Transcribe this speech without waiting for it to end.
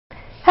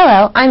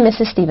Hello, I'm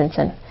Mrs.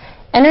 Stevenson.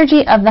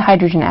 Energy of the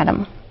hydrogen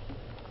atom.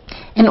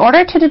 In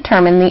order to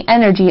determine the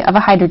energy of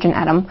a hydrogen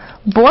atom,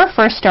 Bohr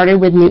first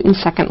started with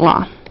Newton's second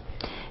law.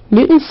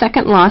 Newton's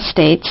second law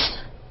states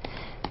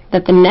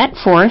that the net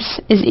force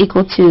is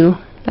equal to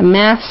the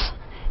mass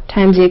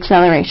times the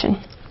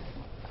acceleration.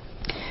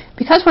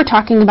 Because we're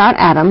talking about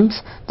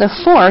atoms, the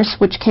force,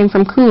 which came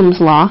from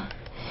Coulomb's law,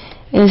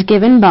 is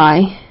given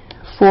by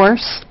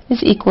force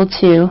is equal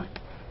to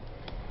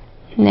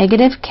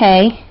negative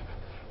k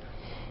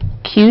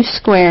q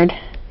squared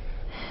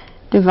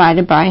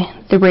divided by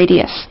the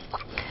radius.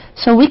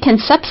 So we can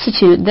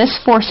substitute this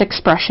force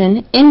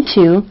expression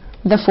into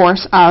the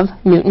force of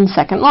Newton's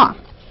second law,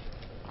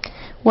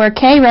 where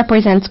k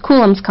represents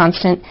Coulomb's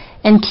constant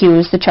and q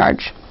is the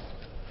charge.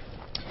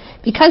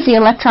 Because the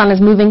electron is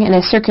moving in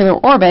a circular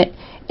orbit,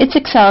 its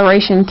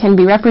acceleration can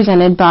be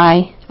represented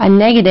by a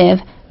negative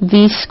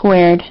v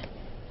squared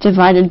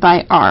divided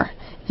by r,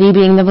 v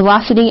being the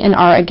velocity and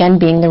r again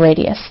being the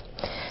radius.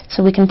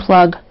 So we can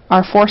plug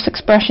our force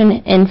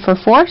expression in for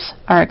force,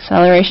 our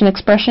acceleration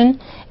expression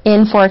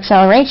in for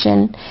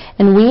acceleration,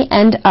 and we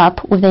end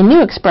up with a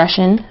new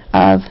expression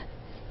of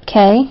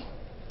k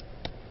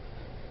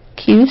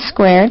q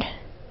squared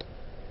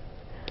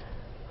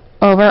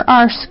over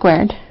r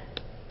squared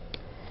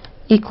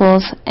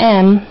equals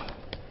m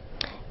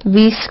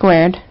v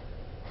squared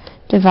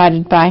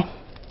divided by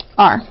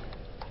r.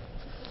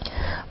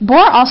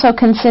 Bohr also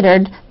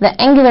considered the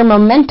angular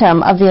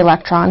momentum of the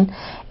electron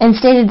and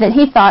stated that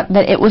he thought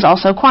that it was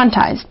also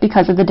quantized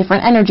because of the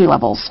different energy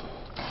levels.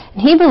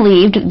 He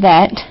believed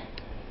that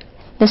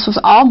this was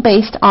all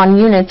based on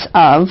units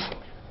of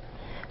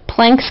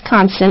Planck's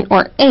constant,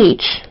 or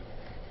h,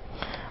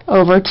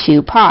 over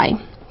 2 pi.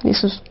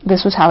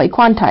 This was how he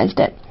quantized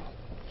it.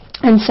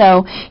 And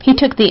so he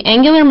took the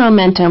angular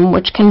momentum,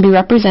 which can be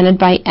represented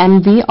by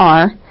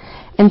mvr,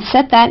 and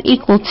set that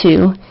equal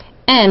to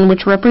n,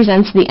 which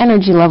represents the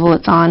energy level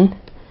it's on,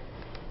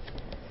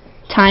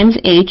 times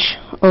h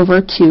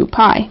over 2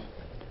 pi.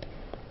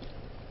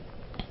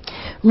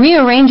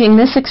 Rearranging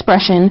this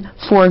expression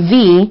for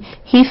v,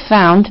 he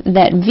found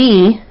that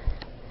v,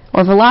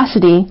 or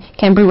velocity,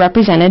 can be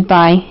represented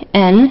by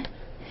n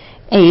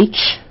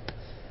h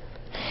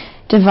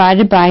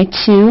divided by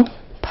 2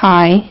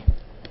 pi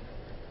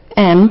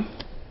m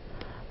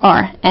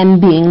r, m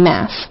being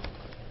mass.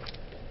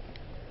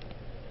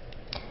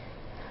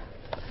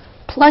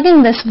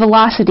 Plugging this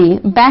velocity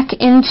back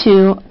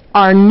into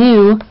our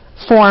new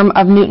form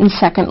of Newton's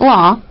second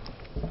law,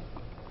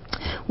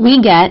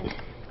 we get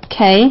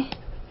k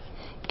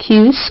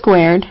q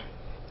squared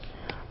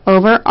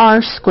over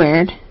r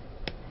squared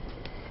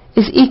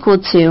is equal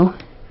to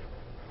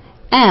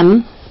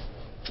m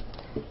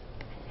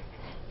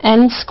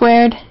n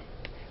squared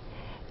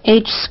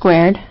h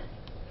squared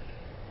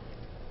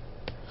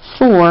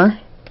 4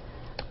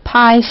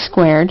 pi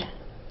squared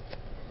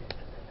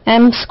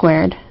m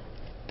squared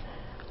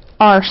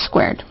r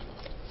squared.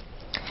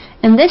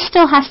 And this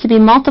still has to be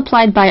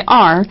multiplied by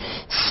r,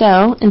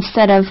 so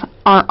instead of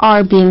our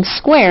r being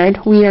squared,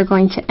 we are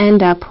going to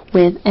end up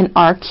with an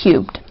r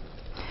cubed.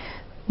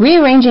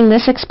 Rearranging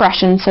this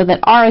expression so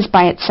that r is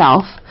by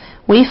itself,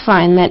 we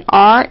find that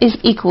r is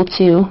equal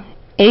to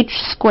h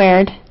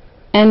squared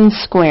n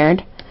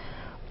squared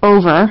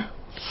over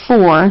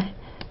 4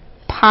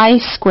 pi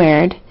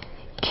squared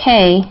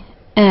k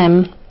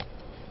m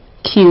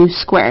q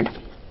squared.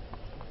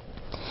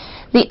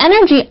 The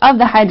energy of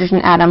the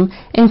hydrogen atom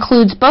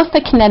includes both the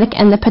kinetic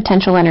and the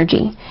potential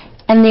energy,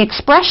 and the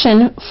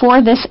expression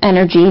for this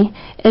energy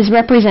is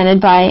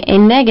represented by a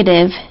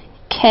negative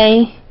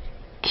k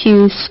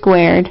q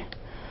squared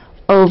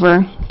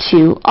over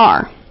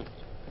 2r.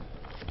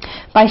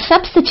 By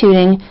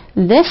substituting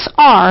this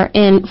r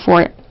in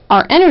for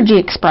our energy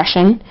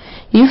expression,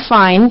 you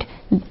find,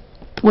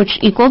 which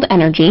equaled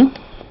energy,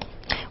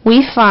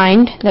 we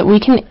find that we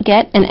can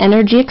get an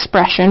energy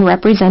expression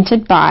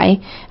represented by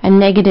a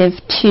negative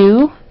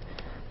 2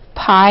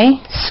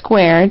 pi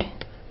squared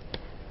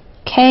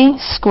k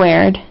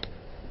squared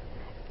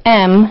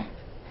m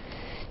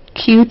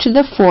q to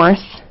the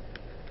fourth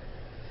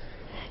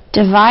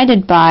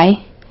divided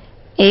by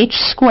h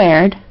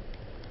squared,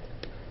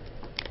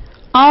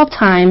 all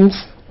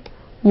times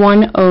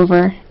 1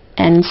 over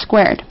n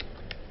squared.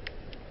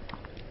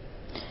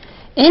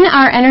 In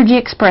our energy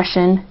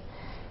expression,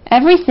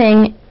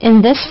 everything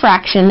in this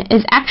fraction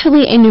is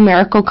actually a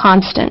numerical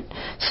constant,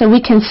 so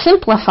we can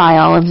simplify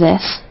all of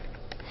this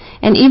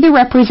and either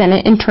represent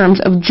it in terms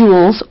of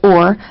joules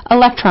or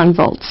electron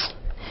volts.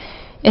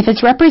 If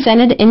it's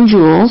represented in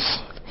joules,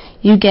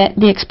 you get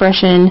the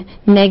expression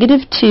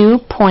negative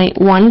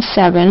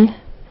 2.17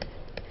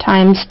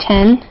 times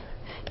 10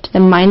 to the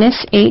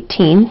minus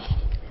 18th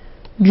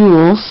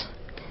joules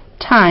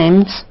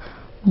times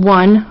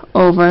 1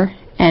 over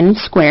n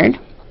squared.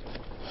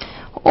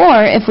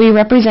 Or if we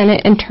represent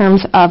it in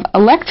terms of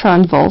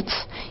electron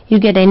volts, you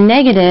get a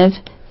negative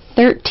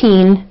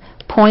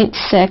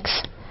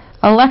 13.6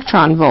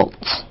 electron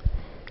volts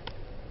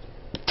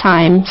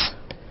times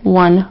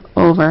 1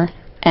 over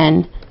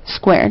n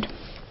squared.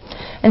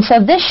 And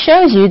so this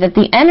shows you that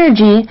the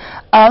energy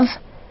of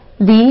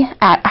the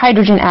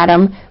hydrogen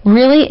atom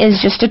really is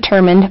just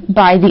determined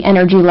by the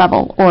energy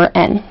level, or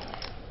N.